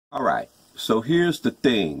All right, so here's the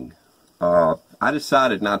thing. I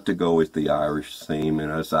decided not to go with the Irish theme,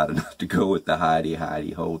 and I decided not to go with the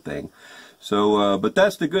hidey-hidey-ho thing. So, but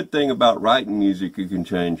that's the good thing about writing music. You can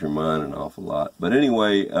change your mind an awful lot. But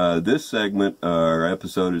anyway, this segment, or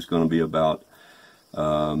episode, is going to be about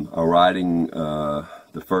writing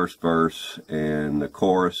the first verse and the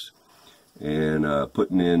chorus, and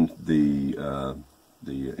putting in the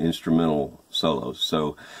instrumental solos.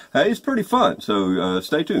 So, hey, it's pretty fun. So,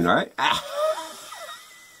 stay tuned, all right?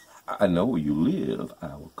 I know where you live.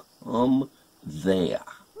 I will come there.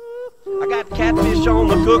 I got catfish on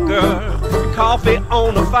the cooker, coffee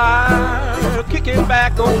on the fire, kicking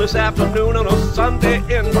back on this afternoon on a Sunday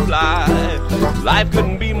in July. Life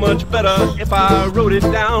couldn't be much better if I wrote it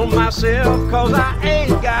down myself, 'cause I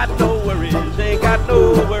ain't got no worries left.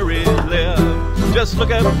 Just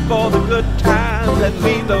looking for the good times and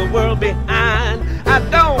leave the world behind. I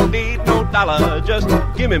don't need no dollar, just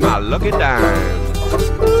give me my lucky dime.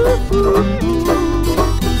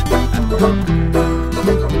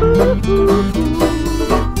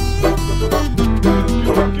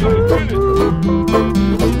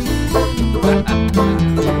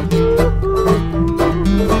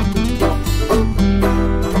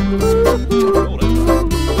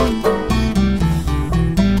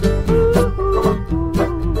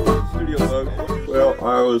 Studiobug. Well,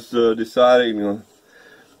 I was deciding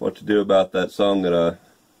what to do about that song that I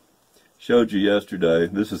showed you yesterday.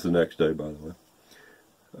 This is the next day, by the way.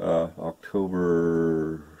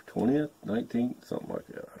 October 20th, 19th, something like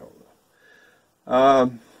that. I don't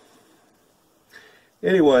know.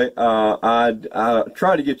 Anyway, I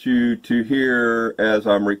try to get you to hear as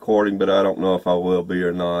I'm recording, but I don't know if I will be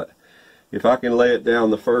or not. If I can lay it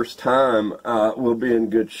down the first time, we'll be in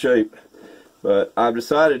good shape. But I've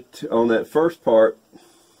decided on that first part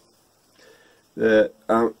that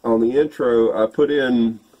on the intro I put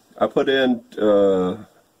in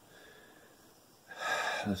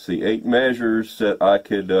let's see, 8 measures that I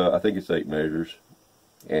could, I think it's 8 measures,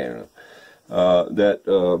 yeah, that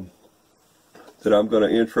I'm going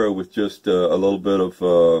to intro with just a little bit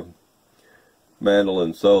of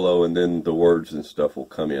mandolin solo, and then the words and stuff will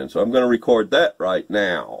come in. So I'm going to record that right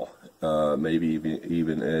now, maybe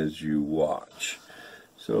even as you watch.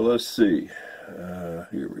 So let's see, here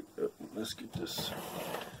we go. Let's get this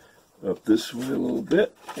up this way a little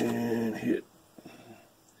bit and hit.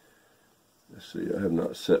 Let's see, I have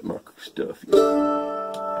not set my stuff yet.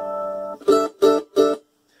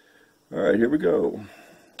 Alright, here we go.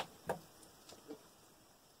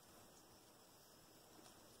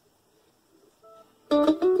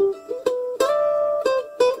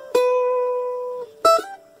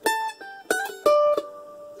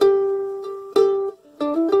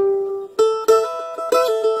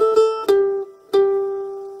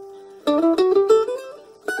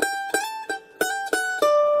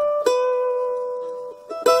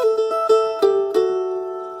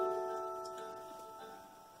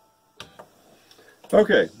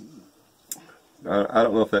 Okay, I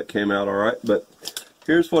don't know if that came out all right, but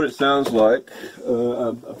here's what it sounds like.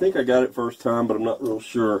 I think I got it first time, but I'm not real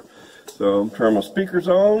sure. So I'm turning my speakers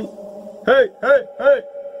on. Hey, hey, hey!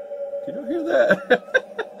 Can you hear that?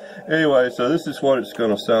 Anyway, so this is what it's going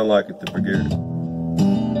to sound like at the beginning.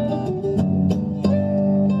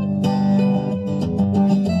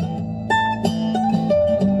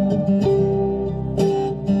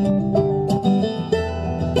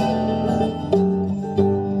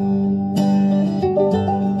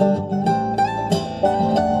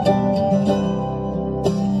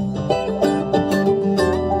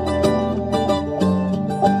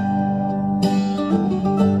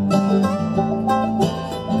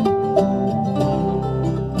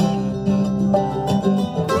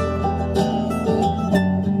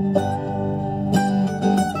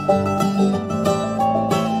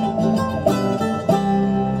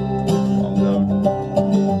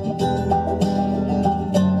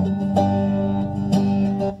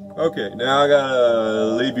 Okay, now I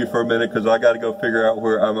gotta leave you for a minute because I gotta go figure out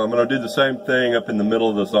where I'm gonna do the same thing up in the middle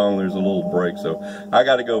of the song. There's a little break, so I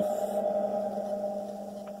gotta go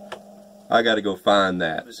find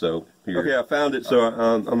that. So here. Okay, I found it, so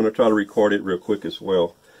I'm gonna try to record it real quick as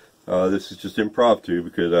well. This is just impromptu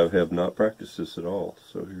because I have not practiced this at all.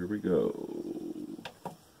 So here we go.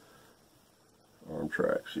 Arm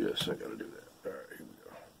tracks, yes, I gotta do that. All right, here we go.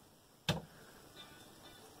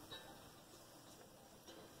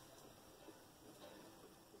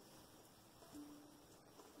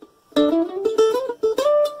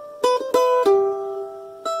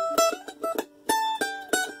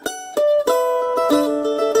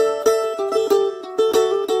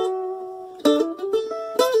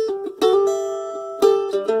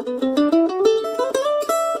 I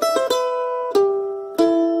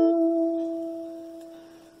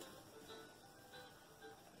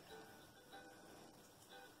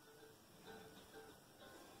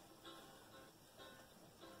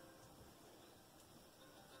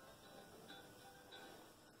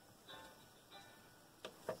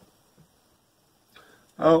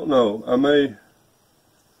don't know, I may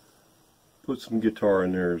put some guitar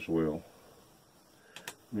in there as well.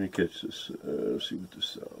 Let me catch this, see what this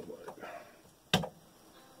sounds like.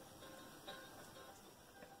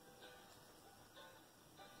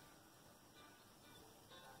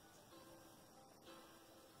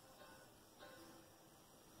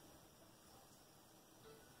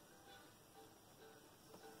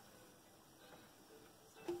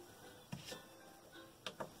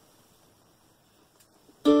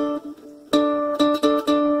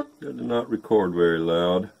 That did not record very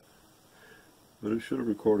loud, but it should have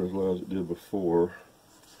recorded as loud as it did before.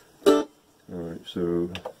 Alright,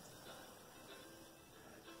 so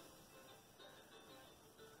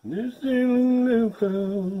this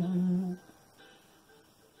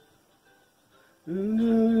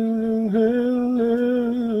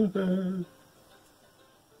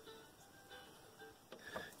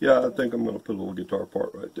yeah, I think I'm going to put a little guitar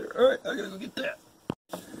part right there. Alright, I gotta go get that.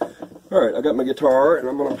 Alright, I got my guitar, and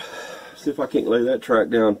I'm going to see if I can't lay that track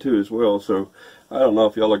down too as well. So I don't know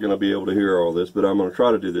if y'all are going to be able to hear all this, but I'm going to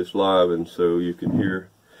try to do this live and so you can hear.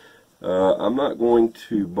 I'm not going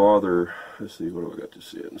to bother, let's see, what do I got to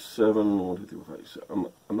see in 7, 1, 2, 3, 4, 5, 6. I'm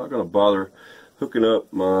not going to bother hooking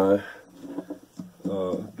up my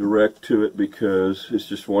direct to it because it's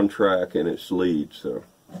just one track and it's lead, so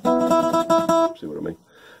see what I mean.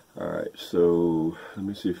 Alright, so let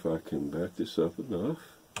me see if I can back this up enough.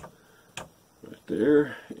 Right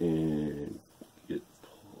there, and get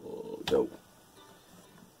pulled out.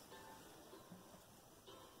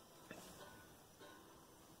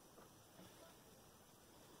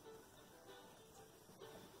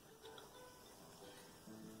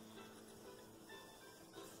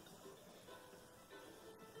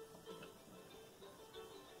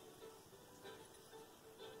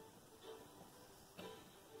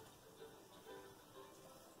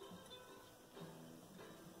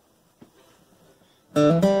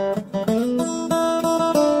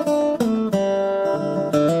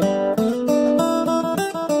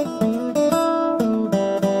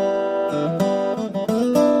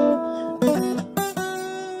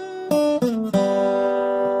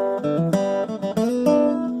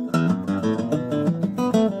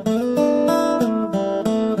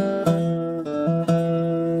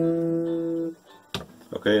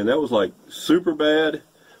 Okay, and that was like super bad,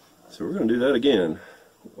 so we're going to do that again.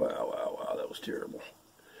 Wow, wow, wow, that was terrible.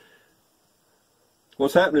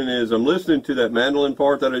 What's happening is I'm listening to that mandolin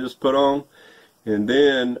part that I just put on, and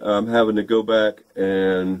then I'm having to go back,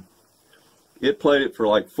 and it played it for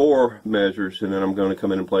like 4 measures, and then I'm going to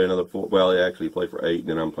come in and play another 4. Well, it actually played for 8, and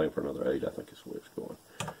then I'm playing for another 8. I think is the way it's going.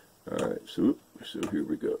 Alright, so here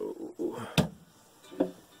we go.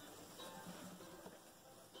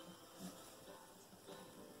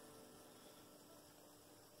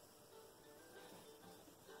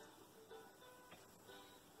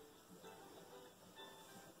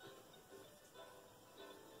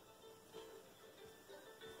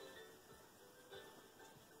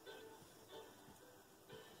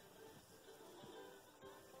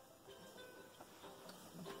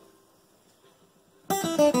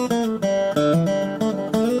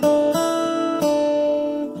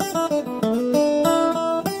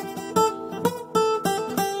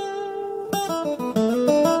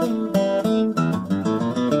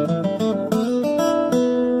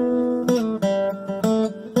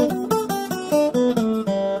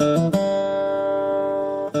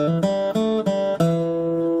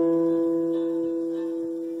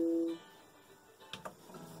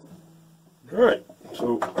 Alright,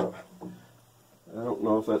 so I don't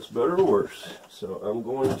know if that's better or worse. So I'm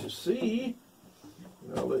going to see,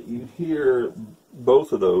 and I'll let you hear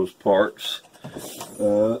both of those parts.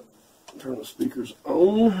 Turn the speakers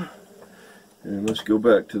on, and let's go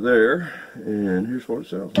back to there, and here's what it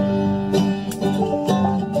sounds like.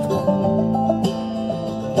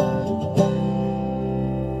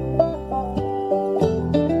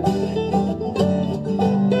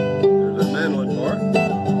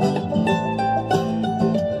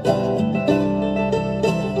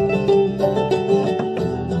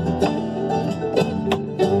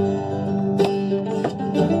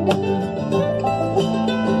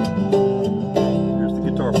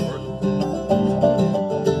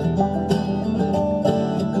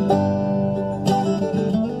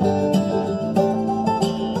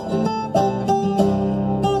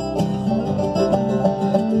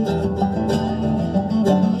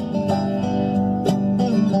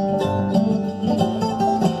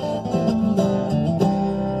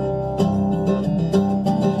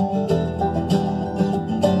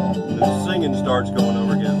 starts going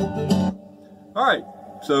over again. Alright,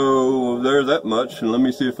 so there's that much, and let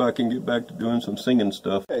me see if I can get back to doing some singing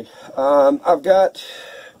stuff. Okay, I've got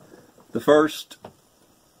the first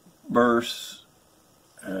verse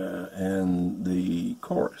and the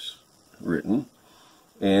chorus written,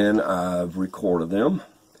 and I've recorded them,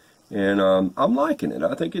 and I'm liking it.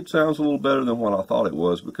 I think it sounds a little better than what I thought it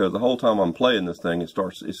was, because the whole time I'm playing this thing, it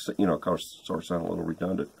starts sounding a little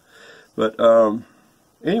redundant. But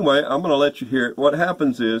anyway, I'm going to let you hear it. What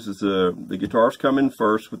happens is the guitars come in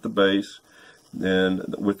first with the bass, then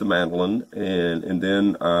with the mandolin, and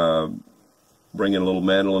then bring in a little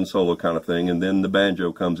mandolin solo kind of thing, and then the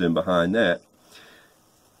banjo comes in behind that.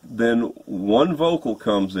 Then one vocal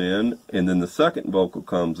comes in, and then the second vocal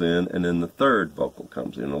comes in, and then the third vocal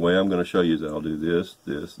comes in. The way I'm going to show you is that I'll do this,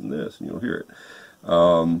 this, and this, and you'll hear it.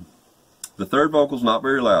 The third vocal's not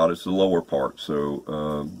very loud. It's the lower part.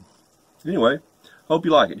 So anyway, hope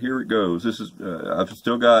you like it. Here it goes. This is I've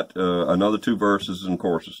still got another 2 verses and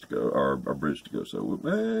choruses to go, or a bridge to go. So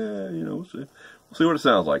you know, we'll see what it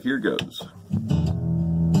sounds like. Here it goes.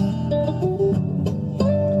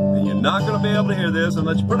 Not going to be able to hear this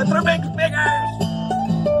unless you put it through big speakers.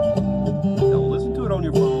 Don't listen to it on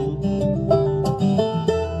your phone.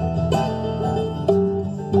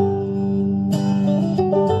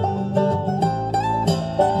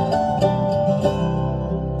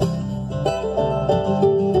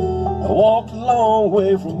 I walked a long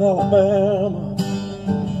way from Alabama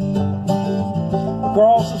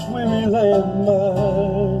across this weary land of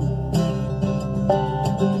mine,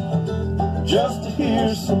 just to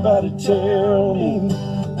hear somebody tell me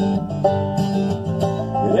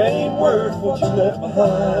it ain't worth what you left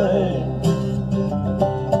behind.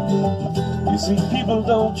 You see, people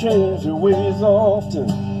don't change their ways often,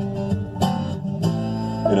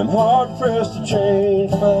 and I'm hard pressed to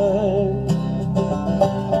change mine.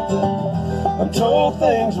 I'm told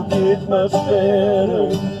things will get much better,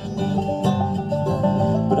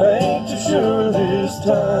 but I ain't too sure this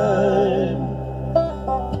time.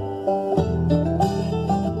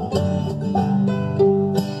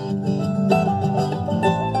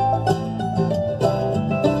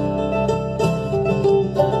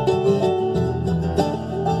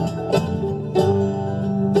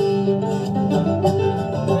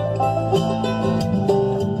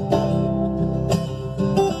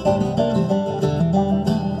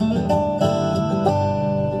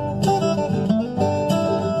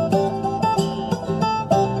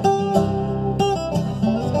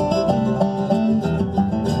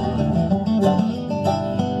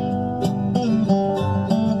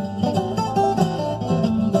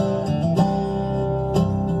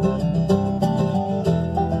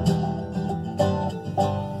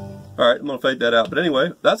 Alright, I'm going to fade that out. But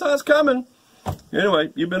anyway, that's how it's coming. Anyway,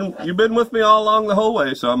 you've been with me all along the whole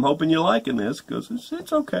way, so I'm hoping you're liking this, because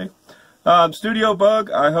it's okay.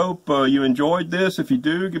 Studiobug, I hope you enjoyed this. If you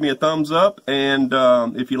do, give me a thumbs up. And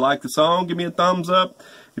if you like the song, give me a thumbs up.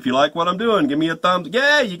 If you like what I'm doing, give me a thumbs.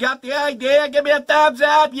 Yeah, you got the idea. Give me a thumbs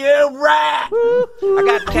up, you rat! I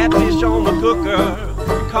got catfish on the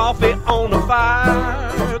cooker, coffee on the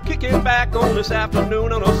fire, kicking back on this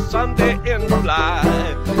afternoon on a Sunday in July.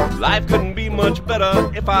 Life couldn't be much better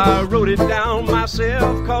if I wrote it down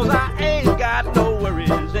myself, 'cause I ain't got no worries,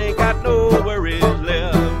 ain't got no worries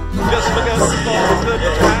left. Just looking for the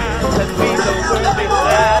good times and be the worthy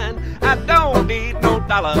line. I don't need no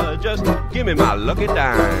dollar, just give me my lucky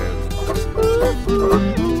dime.